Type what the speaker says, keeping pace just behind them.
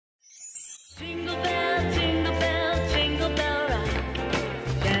Jingle bell, jingle bell, jingle bell rock,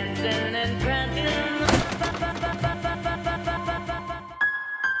 dancing and prancing.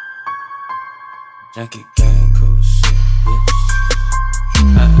 Junkie gang, cool shit, bitch.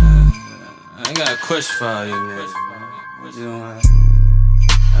 I got a question for you, nigga. What you want?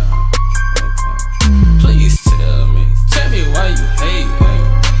 Please tell me why you hate,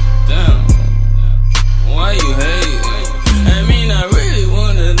 damn. Why you hate? I mean, I really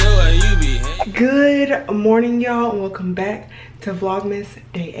wanna know why you be hating. Good morning, y'all, and welcome back to Vlogmas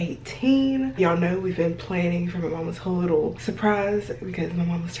day 18. Y'all know we've been planning for my mama's whole little surprise because my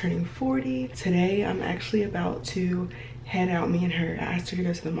mama's turning 40. Today, I'm actually about to head out, me and her. I asked her to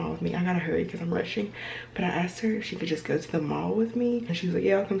go to the mall with me. I gotta hurry because I'm rushing, but I asked her if she could just go to the mall with me, and she was like,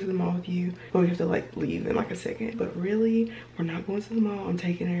 yeah, I'll come to the mall with you, but we have to like leave in like a second. But really, we're not going to the mall. I'm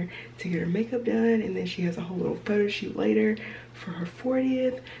taking her to get her makeup done, and then she has a whole little photo shoot later for her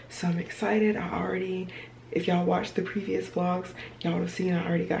 40th, so I'm excited. If y'all watched the previous vlogs, y'all would have seen I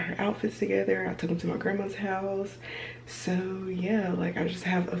already got her outfits together. I took them to my grandma's house. So yeah, like I just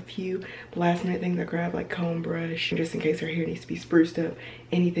have a few last minute things I grabbed, like comb brush, just in case her hair needs to be spruced up,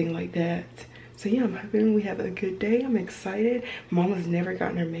 anything like that. So yeah, I'm hoping we have a good day. I'm excited. Mama's never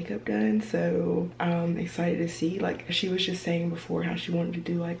gotten her makeup done, so I'm excited to see. Like she was just saying before how she wanted to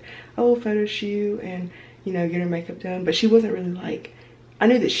do like a little photo shoot and, you know, get her makeup done, but she wasn't really like, I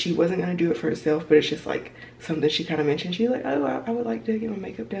knew that she wasn't gonna do it for herself, but it's just like something she kind of mentioned. She's like, oh, I would like to get my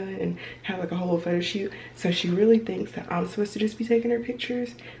makeup done and have like a whole photo shoot. So she really thinks that I'm supposed to just be taking her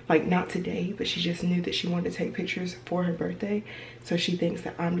pictures. Like not today, but she just knew that she wanted to take pictures for her birthday. So she thinks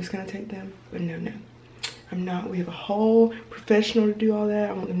that I'm just gonna take them, but no, I'm not. We have a whole professional to do all that.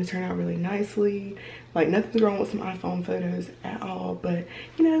 I want them to turn out really nicely. Like nothing's wrong with some iPhone photos at all, but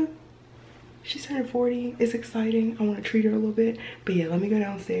you know, she's turning 40. It's exciting. I want to treat her a little bit. But yeah, let me go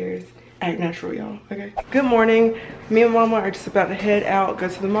downstairs. Act natural, y'all. Okay. Good morning. Me and Mama are just about to head out, go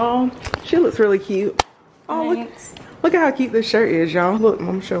to the mall. She looks really cute. Oh, look at how cute this shirt is, y'all. Look,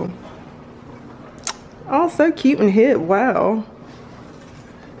 Mama, show them. Oh, so cute and hip. Wow.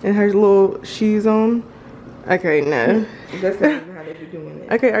 And her little shoes on. Okay, no. That's not even how they be doing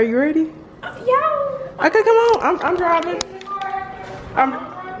it. Okay, are you ready? Yeah. Okay, come on. I'm driving.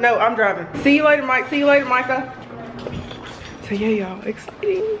 No, I'm driving. See you later, Mike. See you later, Micah. So yeah, y'all,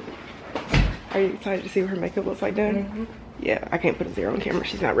 exciting. Are you excited to see what her makeup looks like done? Mm-hmm. Yeah, I can't put a 0 on camera.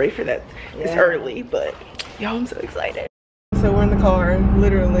 She's not ready for that. Yeah. It's early, but y'all, I'm so excited. So we're in the car,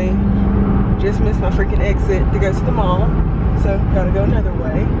 literally. Just missed my freaking exit to go to the mall. So gotta go another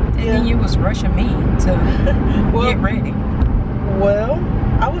way. And then you was rushing me to get ready. Well,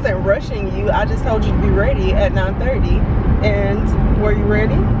 I wasn't rushing you. I just told you to be ready at 9:30. And were you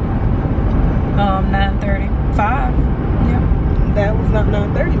ready? 9:35. Yep. That was not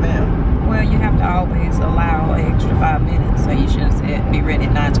 9:30, ma'am. Well, you have to always allow an extra 5 minutes, so you should have said be ready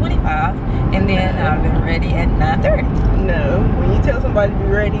at 9:25, and then I'd have been ready at 9:30. No, when you tell somebody to be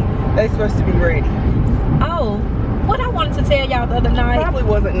ready, they're supposed to be ready. Oh, what I wanted to tell y'all the other night probably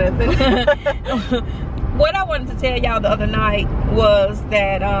wasn't nothing. What I wanted to tell y'all the other night was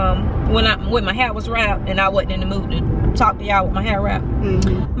that when my hair was wrapped and I wasn't in the mood to talk to y'all with my hair wrapped.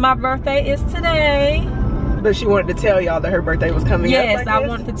 Mm-hmm. My birthday is today. But she wanted to tell y'all that her birthday was coming up. Yes, I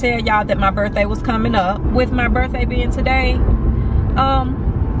wanted to tell y'all that my birthday was coming up. With my birthday being today,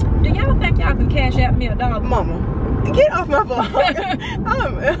 do y'all think y'all can cash out me $1? Mama, get off my vlog.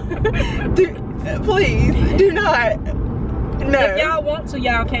 Please, do not. No. If y'all want to,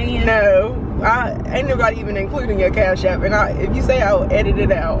 y'all can. No, ain't nobody even including your cash app, and if you say I'll edit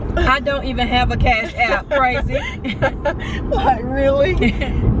it out. I don't even have a cash app. Crazy. Like really?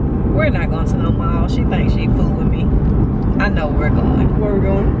 We're not going to no mall. She thinks she fooling me. I know where we're going. Where we're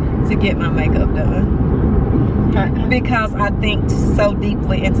going? To get my makeup done. Because I think so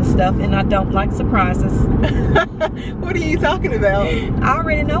deeply into stuff and I don't like surprises. What are you talking about? I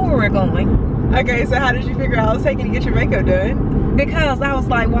already know where we're going. Okay, so how did you figure out I was taking to get your makeup done? Because I was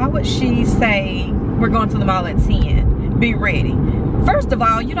like, why would she say we're going to the mall at 10? Be ready. First of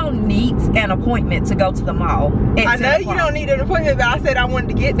all, you don't need an appointment to go to the mall. I know you don't need an appointment, but I said I wanted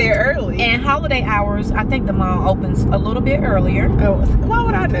to get there early. And holiday hours, I think the mall opens a little bit earlier. Oh, why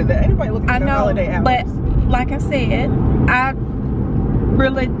would I know that? Anybody looking at the holiday hours? But like I said, I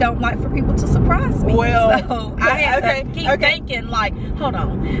really don't like for people to surprise me. Well, so I have to keep thinking like, hold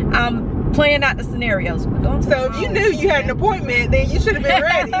on, I'm playing out the scenarios. So if you knew you had an appointment, then you should have been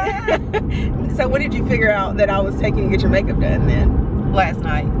ready. So when did you figure out that I was taking to get your makeup done then? Last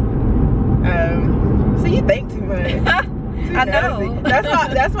night. So you think too much. I know.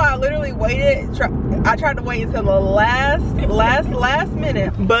 That's why I literally waited. I tried to wait until the last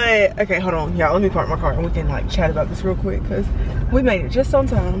minute. But okay, hold on, y'all. Let me park my car and we can like chat about this real quick because we made it just on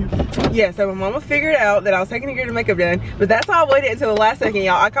time. Yeah, so my mama figured out that I was taking to get her makeup done, but that's why I waited until the last second,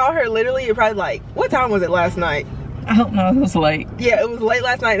 y'all. I called her literally at probably like, what time was it last night? I don't know, it was late. Yeah, it was late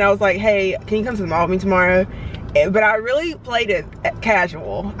last night and I was like, hey, can you come to the mall with me tomorrow? But I really played it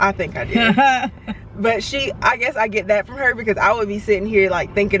casual. I think I did. But I guess I get that from her because I would be sitting here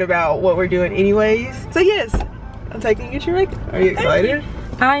like thinking about what we're doing anyways. So yes, I'm taking you to your makeup. Are you excited?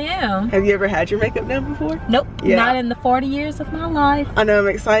 I am. Have you ever had your makeup done before? Nope, yeah. Not in the 40 years of my life. I know, I'm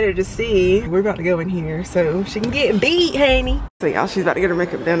excited to see. We're about to go in here so she can get beat, honey. So y'all, she's about to get her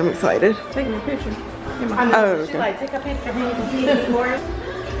makeup done. I'm excited. Taking a picture. I know. Oh, okay. She like, take a picture.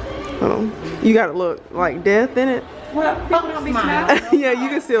 Hold on. You gotta look like death in it. Well, people don't be smiling. Yeah, you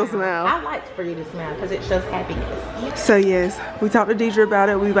can still smile. I like for you to smile because it shows happiness. So yes, we talked to Deidre about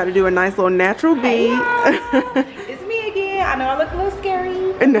it. We about to do a nice little natural beat. It's me again. I know I look a little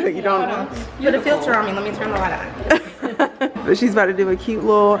scary. No, you don't. Put a filter on me. Let me turn the light on. But she's about to do a cute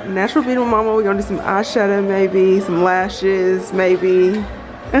little natural beat with mama. We're gonna do some eyeshadow maybe, some lashes maybe.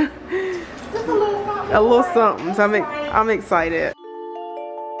 Just a little something. A little something. So I'm excited.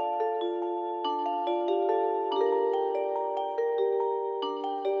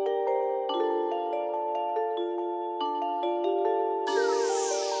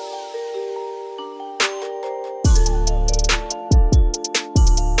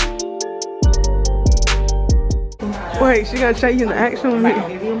 Wait, she gonna show you the action with me.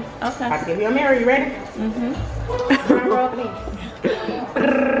 Okay. I'll give you a mirror. You ready? Mm-hmm.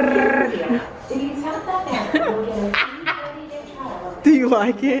 Do you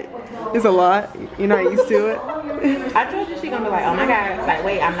like it? It's a lot. You're not used to it. I told you she's gonna be like, oh my god. Like,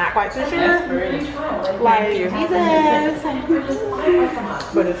 wait, I'm not quite so sure. Like, Jesus.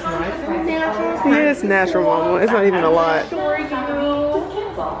 But it's nice and natural. Yeah, it's natural, mama. It's not even a lot.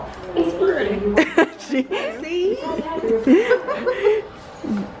 It's pretty. See?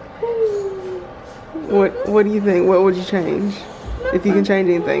 What do you think? What would you change? If you can change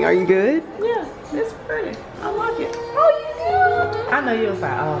anything, are you good? Yeah, it's pretty. I like it. Oh, you do? I know you was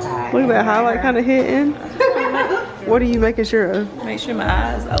like, oh, hi. Look at that highlight kind of hitting. What are you making sure of? Make sure my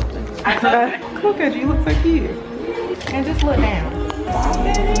eyes open. Look at you, look so cute. And just look down.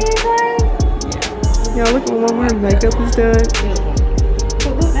 Y'all look at my mama, her makeup is done. So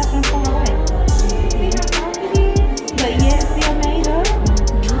look, that's from far away. See how dark it is? But yet still made up.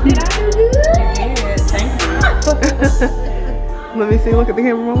 Did I do good? Yeah, thank you. Let me see, look at the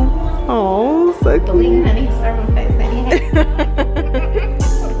camera, mama. Oh, so Believe cute. honey, serving face that he had.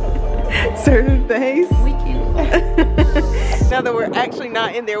 Certain face. We cute. Now that we're actually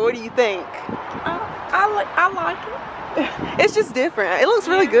not in there, what do you think? I like it. It's just different. It looks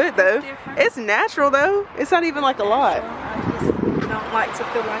really good though. It's natural though. It's not even like a lot. I just don't like to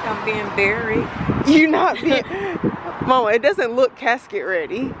feel like I'm being buried. You're not being... Mama, it doesn't look casket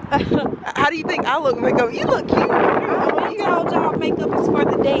ready. How do you think I look makeup? You look cute. You know, y'all makeup is for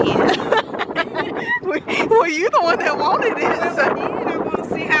the dead. Well, you're the one that wanted it. So. I want to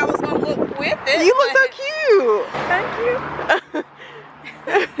see how it's going to look with it. You look so cute. Thank you.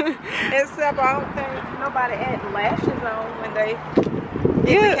 Except I don't think nobody add lashes on when they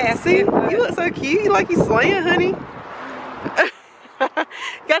Yeah, see, you look so cute. You like you slaying, honey.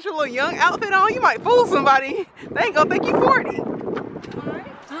 Got your little young outfit on. You might fool somebody. They ain't gonna think you 40.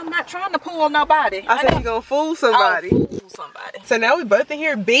 I'm not trying to pull nobody. I said you gonna fool somebody. I'll fool somebody. So now we both in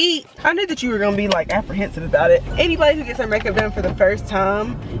here beat. I knew that you were gonna be like apprehensive about it. Anybody who gets their makeup done for the first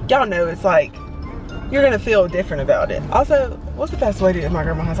time, y'all know it's like, you're gonna feel different about it. Also, what's the fastest way to get to my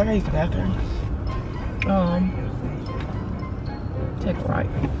grandma's house? I gotta use the bathroom. Take a right.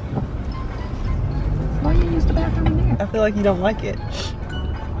 Why you use the bathroom in there? I feel like you don't like it.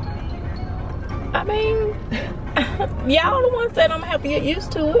 I mean, y'all the ones that I'm gonna have to get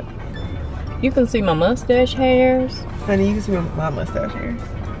used to it. You can see my mustache hairs. Honey, you can see my mustache hairs.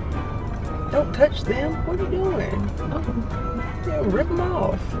 Don't touch them. What are you doing? Oh. Yeah, rip them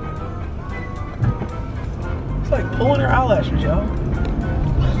off. It's like pulling her eyelashes, y'all.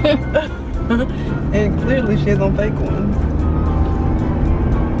 And clearly she has on fake ones.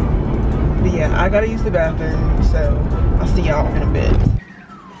 But yeah, I gotta use the bathroom, so I'll see y'all in a bit.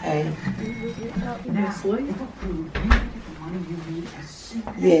 Hey.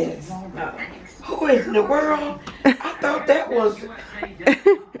 Yes. Who in the world? I thought that was.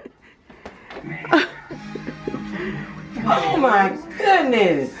 Oh my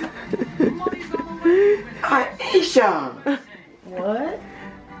goodness. Aisha. What?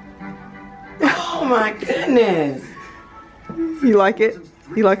 Oh my goodness. You like it?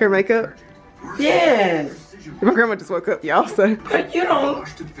 You like her makeup? Yes. My grandma just woke up, y'all, so. But you don't.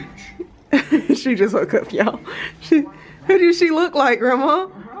 She just woke up, y'all. Who does she look like, Grandma?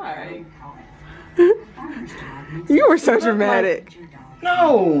 Right. You were so dramatic.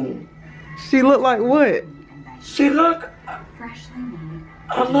 No. She looked like what? She look.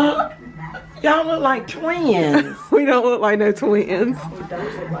 Look. Y'all look like twins. We don't look like no twins.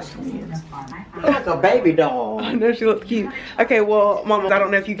 Like a baby doll. I know she looked cute. Okay, well, Mama, I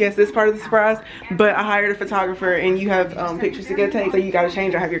don't know if you guessed this part of the surprise, but I hired a photographer and you have pictures to go take, so you gotta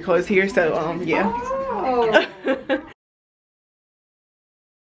change. I have your clothes here, so yeah. Oh.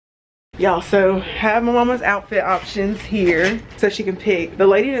 Y'all, so have my mama's outfit options here so she can pick. The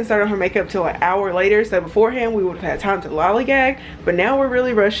lady didn't start on her makeup till an hour later, so beforehand we would have had time to lollygag, but now we're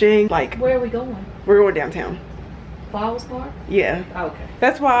really rushing. Like, Where are we going? we're going downtown. Flowers Park? Yeah. Okay.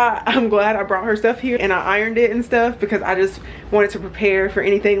 That's why I'm glad I brought her stuff here and I ironed it and stuff, because I just wanted to prepare for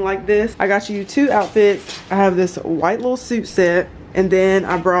anything like this. I got you 2 outfits. I have this white little suit set, and then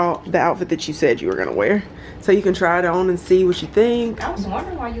I brought the outfit that you said you were gonna wear, so you can try it on and see what you think. I was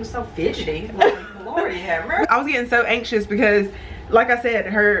wondering why you were so fidgety. Like, Lord, have mercy. I was getting so anxious because, like I said,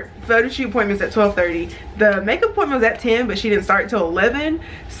 her photo shoot appointment's at 12:30. The makeup appointment was at 10, but she didn't start till 11.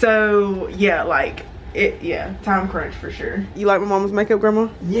 So yeah, like yeah, time crunch for sure. You like my mama's makeup, Grandma?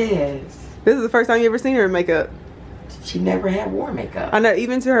 Yes. This is the first time you ever seen her in makeup. She never had wore makeup. I know,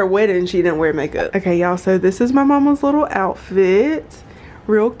 even to her wedding, she didn't wear makeup. Okay, y'all, so this is my mama's little outfit.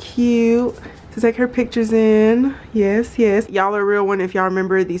 Real cute to take her pictures in. Yes, yes. Y'all are a real one if y'all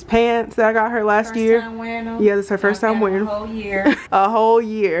remember these pants that I got her last year. Time wearing them. Yeah, this is her first time wearing them. A whole year. A whole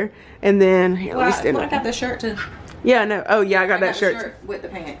year. And then, here, let me stand I up. got the shirt too. Yeah, no. Oh, yeah, I got that the shirt. with the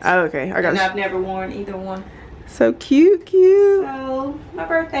pants. Oh, okay. I got And it. I've never worn either one. So cute, cute. So my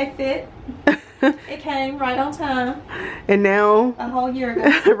birthday fit. It came right on time. And now, A whole year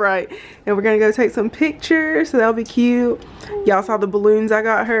ago. right. And we're gonna go take some pictures, so that'll be cute. Y'all saw the balloons I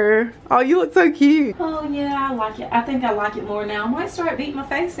got her. Oh, you look so cute. Oh yeah, I like it. I think I like it more now. I might start beating my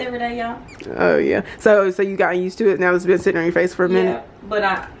face every day, y'all. Oh yeah. So you got used to it. Now it's been sitting on your face for a minute. Yeah,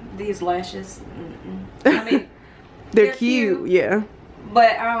 but these lashes. I mean, They're cute. Yeah.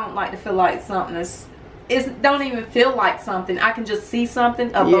 but I don't like to feel like something is. It don't even feel like something. I can just see something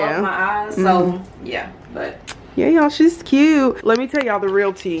above Yeah. my eyes. So yeah, but Yeah, y'all, she's cute. Let me tell y'all the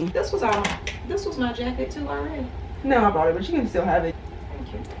real tea. this was my jacket too already. No, I bought it, but you can still have it.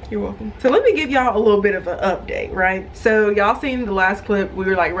 Thank you. You're welcome. So let me give y'all a little bit of an update, right? So y'all seen the last clip, we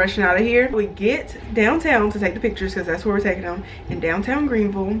were like rushing out of here. We get downtown to take the pictures because that's where we're taking them, in downtown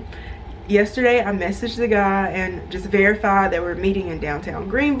Greenville. Yesterday I messaged the guy and just verified that we're meeting in downtown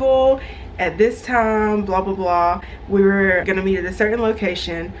Greenville at this time, blah blah blah. We were gonna meet at a certain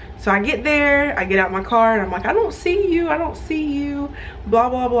location. So I get there, I get out my car, and I'm like, I don't see you, blah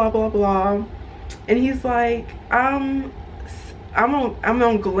blah blah blah blah. And he's like, I'm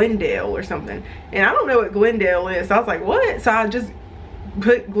on Glendale or something, and I don't know what Glendale is. So I was like, what? So I just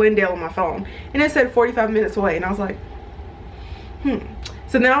put Glendale on my phone, and it said 45 minutes away, and I was like,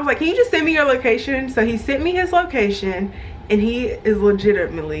 So then I was like, can you just send me your location? So he sent me his location, and he is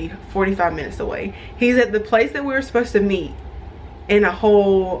legitimately 45 minutes away. He's at the place that we were supposed to meet in a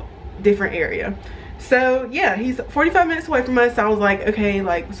whole different area. So yeah, he's 45 minutes away from us. So I was like, okay,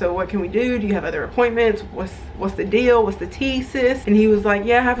 like, so what can we do? Do you have other appointments? What's the deal? What's the tea, sis? And he was like,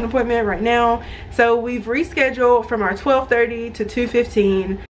 yeah, I have an appointment right now. So we've rescheduled from our 12:30 to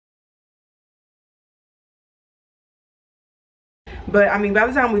 2:15. But I mean, by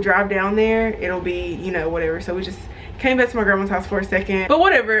the time we drive down there, it'll be, you know, whatever. So we just came back to my grandma's house for a second. But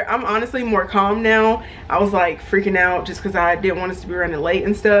whatever, I'm honestly more calm now. I was like freaking out just because I didn't want us to be running late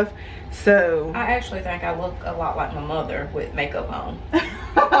and stuff. So I actually think I look a lot like my mother with makeup on.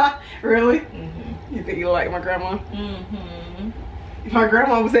 really? You think you look like my grandma? My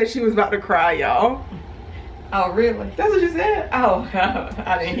grandma said she was about to cry, y'all. Oh, really? That's what she said. Oh,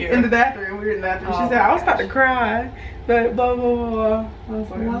 I didn't hear. In the bathroom, we were in the bathroom. She Oh, said, I was gosh. about to cry, but blah, blah, blah. I was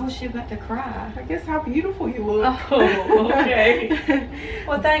like, Why was she about to cry? I guess how beautiful you look. Oh, okay.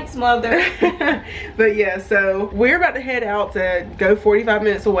 Well, thanks, mother. But yeah, so we're about to head out to go 45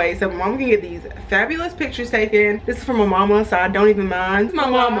 minutes away so my mom can get these fabulous pictures taken. This is from my mama, so I don't even mind. It's my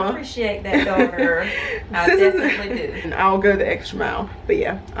Well, I mama. appreciate that, daughter. I definitely do. And I'll go the extra mile. But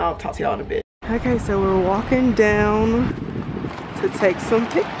yeah, I'll talk to y'all in a bit. Okay, so we're walking down to take some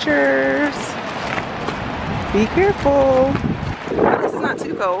pictures. Be careful. This is not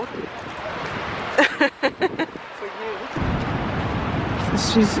too cold. For you.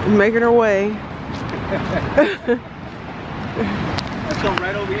 So she's making her way. come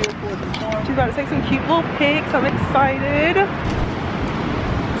right over here towards the farm. She's about to take some cute little pics. I'm excited.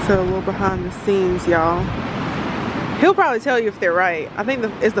 So a little behind the scenes, y'all. He'll probably tell you if they're right. I think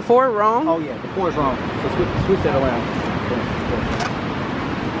is the 4 wrong? Oh yeah, the 4 is wrong. So switch that around.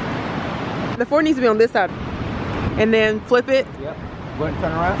 The 4 needs to be on this side. And then flip it. Yep. Go ahead and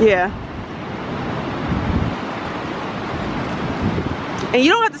turn around. Yeah. And you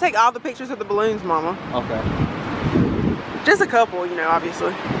don't have to take all the pictures of the balloons, Mama. Okay. Just a couple, you know,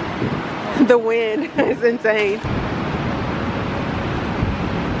 obviously. The wind is insane.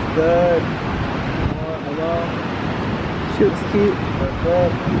 Good. Hello. She looks cute.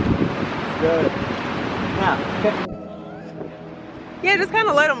 Good. Good. Now. Yeah, just kind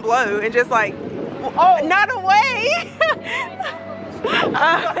of let them blow and just like, Oh! not away.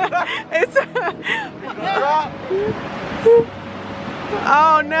 It's.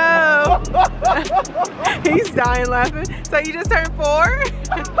 Oh no. He's dying laughing. So you just turned 4?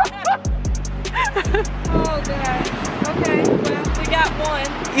 Oh God. Okay, well, we got one.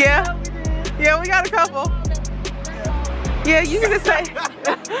 Yeah. Yeah, we got a couple. Yeah, you can just say.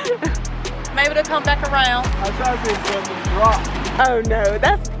 Maybe they'll come back around. I tried to say something drop. Oh no,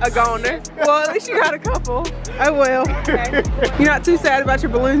 that's a goner. Well, at least you got a couple. Oh well. Okay. You're not too sad about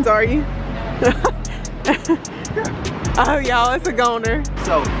your balloons, are you? Oh y'all, it's a goner.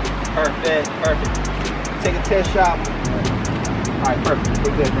 So, perfect. Take a test shot. Alright, perfect.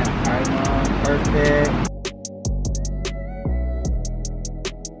 We're good now. Alright, perfect.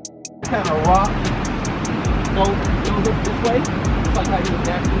 Kind of rock. Don't look this way. It's like how you would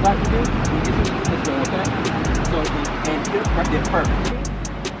naturally like to do. You get to this way, okay? So, and tip right there, perfect.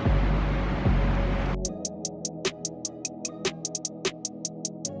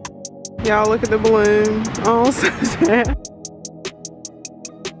 Y'all look at the balloon. Oh, so sad.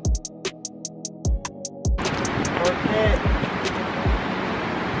 Perfect.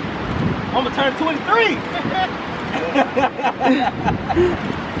 I'm gonna turn 23.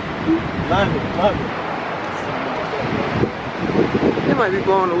 Love it. It might be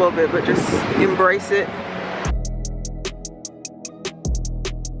blowing a little bit, but just embrace it.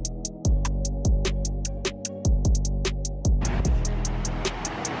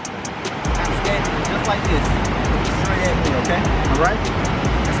 Just like this. Straight at me, okay? Alright?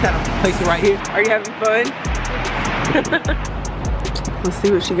 Let's kind of place it right here. Are you having fun? Let's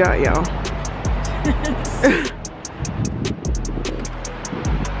see what she got, y'all.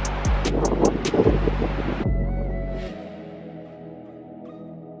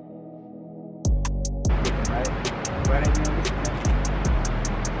 Right at me on this one.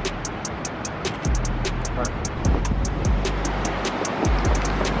 Perfect.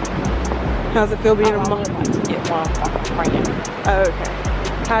 How's it feel being a I model? would like to get one right now. Oh, okay.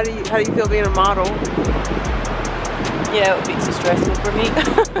 How do you feel being a model? Yeah, it would be too stressful for me.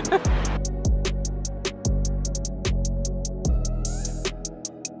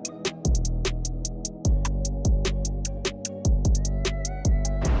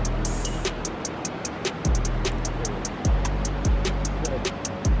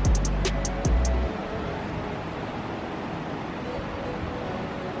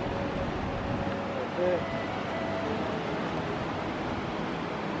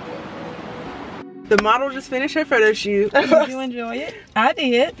 The model just finished her photo shoot. Did you enjoy it? I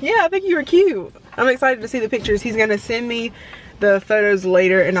did. Yeah, I think you were cute. I'm excited to see the pictures. He's gonna send me the photos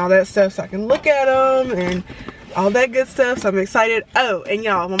later and all that stuff so I can look at them and all that good stuff. So I'm excited. Oh, and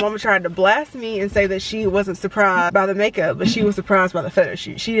y'all, my mama tried to blast me and say that she wasn't surprised by the makeup, but she was surprised by the photo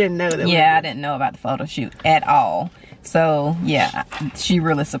shoot. She didn't know that. Yeah, I didn't know about the photo shoot at all. So yeah, she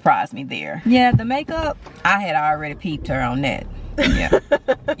really surprised me there. Yeah, the makeup, I had already peeped her on that. Yeah.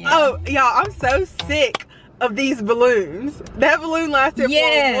 Oh, y'all, I'm so sick of these balloons. That balloon lasted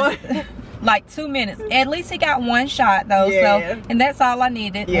for like 2 minutes. At least he got one shot though. Yeah. So, and that's all I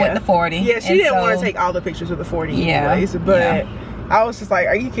needed with the 40. Yeah, she didn't want to take all the pictures with the 40 anyways, but I was just like,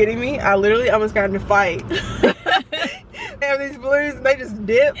 are you kidding me? I literally almost got in a fight. They have these balloons and they just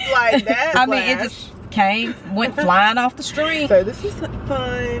dip like that. I mean, it just went flying off the street. So this is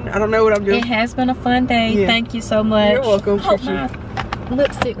fun. I don't know what I'm doing. It has been a fun day. Yeah. Thank you so much. You're welcome. Hope my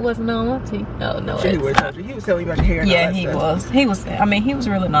lipstick wasn't on my teeth. Oh no, He was telling me about your hair. And yeah, all that he stuff. was. I mean, he was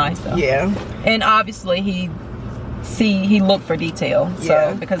really nice though. Yeah. And obviously he looked for detail. So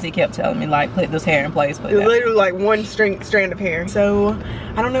Yeah. because he kept telling me like, put this hair in place. Put It was that. literally like one strand of hair. So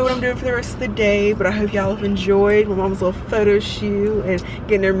I don't know what I'm doing for the rest of the day, but I hope y'all have enjoyed my mom's little photo shoot and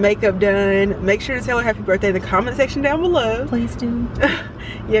getting her makeup done. Make sure to tell her happy birthday in the comment section down below. Please do.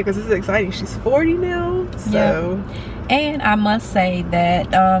 Yeah, because this is exciting. She's 40 now. So And I must say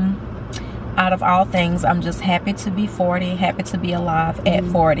that I out of all things, I'm just happy to be 40, happy to be alive at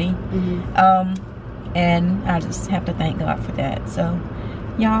 40. And I just have to thank God for that. So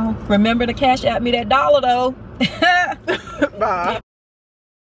y'all remember to cash out me that $1 though. Bye.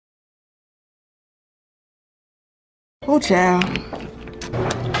 Oh child.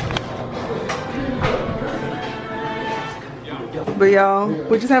 But y'all,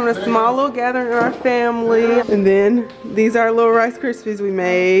 we're just having a small little gathering in our family. And then these are little Rice Krispies we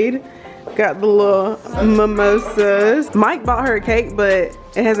made. Got the little mimosas. Mike bought her a cake, but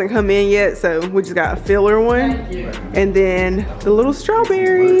it hasn't come in yet, so we just got a filler one. And then the little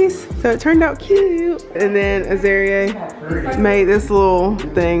strawberries. So it turned out cute. And then Azaria made this little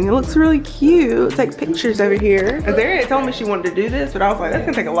thing. It looks really cute. Take pictures over here. Azaria told me she wanted to do this, but I was like, that's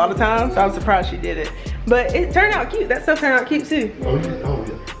gonna take a lot of time, so I was surprised she did it. But it turned out cute. That stuff turned out cute too.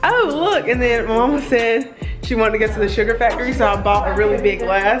 Oh, look. And then my mama said she wanted to go to the sugar factory, so I bought a really big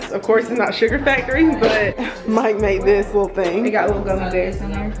glass. Of course, it's not sugar factory, but Mike made this little thing. They got little gummy bears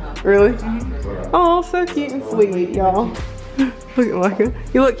in there. Really? Oh, so cute and sweet, y'all. Look at Micah.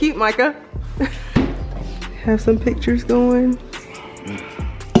 You look cute, Micah. Have some pictures going.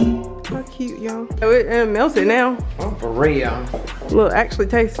 How cute, y'all. Oh, it melted now. Oh, for real. Look, actually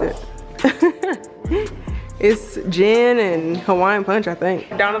taste it. It's gin and Hawaiian punch, I think.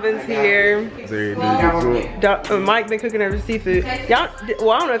 Donovan's here. Mike been cooking over seafood. Y'all,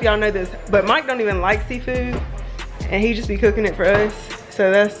 well, I don't know if y'all know this, but Mike don't even like seafood, and he just be cooking it for us. So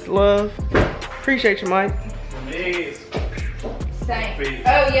that's love. Appreciate you, Mike. Same.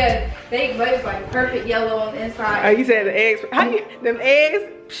 Oh yeah, they was like perfect yellow on the inside. Oh, you said the eggs? How you, them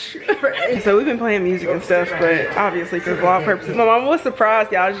eggs? So we've been playing music and stuff, but obviously for vlog purposes. My mom was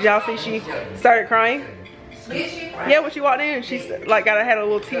surprised, y'all. Did y'all see she started crying? Yeah, when she walked in, she like had a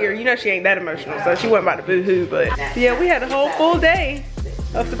little tear. You know she ain't that emotional, so she wasn't about to boo-hoo, but yeah, we had a whole full day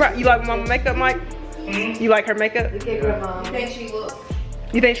of surprise. You like mama makeup, Mike? You like her makeup? You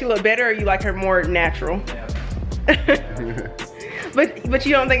think she look better, or you like her more natural? But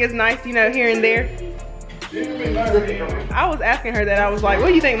you don't think it's nice, you know, here and there? I was asking her that. I was like, what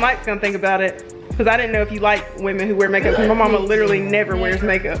do you think Mike's gonna think about it? Because I didn't know if you like women who wear makeup. Because my mama literally never wears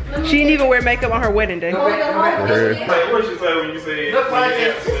makeup. She didn't even wear makeup on her wedding day. What she say when you say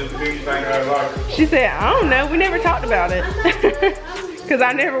she said, I don't know. We never talked about it. Because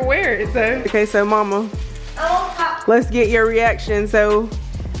I never wear it. So okay, so mama, let's get your reaction. So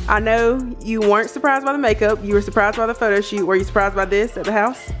I know you weren't surprised by the makeup. You were surprised by the photo shoot. Were you surprised by this at the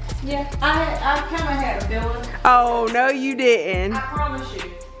house? Yeah, I kind of had a feeling. Oh, no, you didn't. I promise you.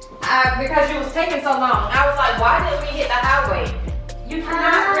 Because you was taking so long. I was like, why didn't we hit the highway? You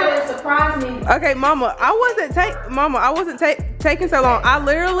cannot really surprise me. Okay, mama, I wasn't taking so long. I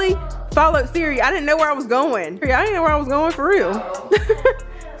literally followed Siri. I didn't know where I was going. I didn't know where I was going for real.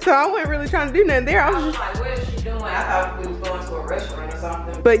 So I wasn't really trying to do nothing there. I was just like, what is she doing? I thought we was going to a restaurant or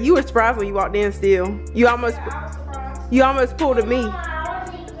something. But you were surprised when you walked in still. You almost pulled at me.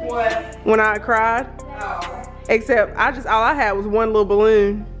 What? When I cried. Oh. Except all I had was one little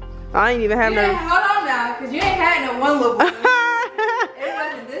balloon. I ain't even have no. Hold on now, cause you ain't had no one little balloon. It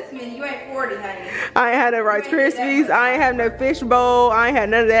wasn't this many. You ain't 40, honey. I ain't had no Rice Krispies. I ain't have no fish bowl. I ain't had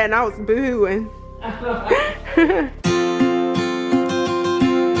none of that, and I was boo-hooing.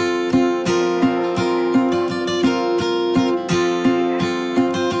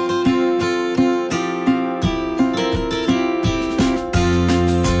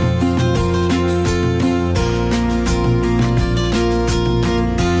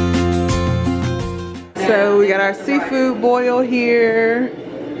 So we got our seafood boil here.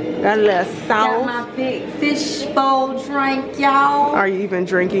 Got a little sauce. Got my big fish bowl drink, y'all. Are you even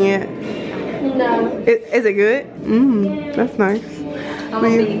drinking it? No. Is it good? That's nice. I'm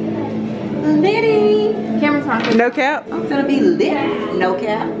gonna be litty. Camera time. No cap? I'm gonna be lit. No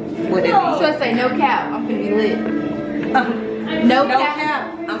cap. What that mean? So I say no cap. I'm gonna be lit. No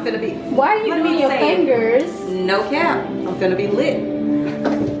cap. I'm gonna be. Why are you moving your fingers? No cap. I'm gonna be lit.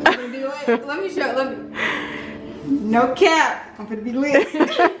 Let me show. No cap. I'm gonna be lit. We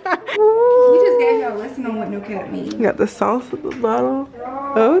just gave y'all a lesson on what no cap means. You got the sauce at the bottom.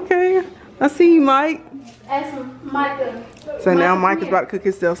 Okay. I see you, Mike. Ask Micah. So now Mike is about to cook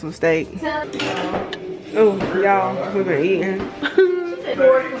himself some steak. Oh, y'all, we've been eating.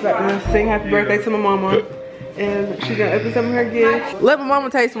 About to sing happy birthday to my mama. And she's gonna open some of her gifts. Let my mama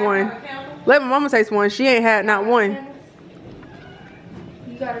taste one. Let my mama taste one. She ain't had not one.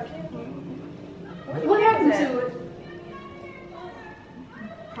 You got a What happened to it?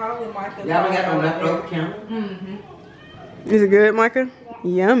 Probably Micah. Y'all got no leftover counter? Is it good, Micah?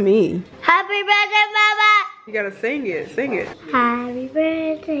 Yummy. Happy birthday, Mama! You gotta sing it. Sing it. Happy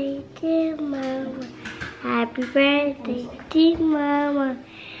birthday to Mama. Happy birthday to Mama.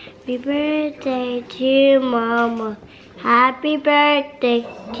 Happy birthday to Mama. Happy birthday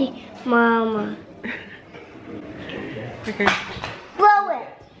to Mama. Okay. Blow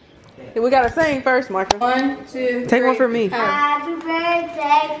it. We gotta sing first, Michael. 1, 2, Take one for me. Happy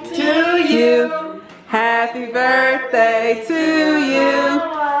birthday To you. Happy birthday to you.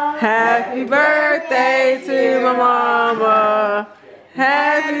 Happy birthday to my mama.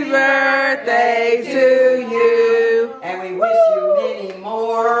 Happy birthday to you. And we wish you many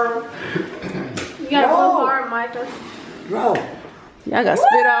more. You got one more, Michael. Roll. Y'all got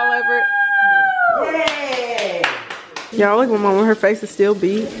spit all over it. Yay! Y'all look at my mama, her face is still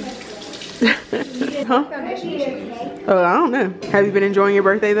beat. Huh? Oh, I don't know. Have you been enjoying your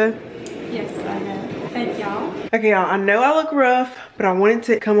birthday though? Yes, I have. Thank y'all. Okay, y'all, I know I look rough, but I wanted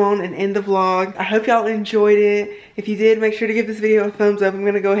to come on and end the vlog. I hope y'all enjoyed it. If you did, make sure to give this video a thumbs up. I'm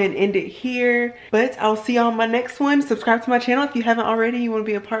gonna go ahead and end it here, but I'll see y'all on my next one. Subscribe to my channel if you haven't already. You wanna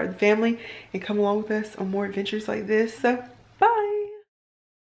be a part of the family and come along with us on more adventures like this. So, bye.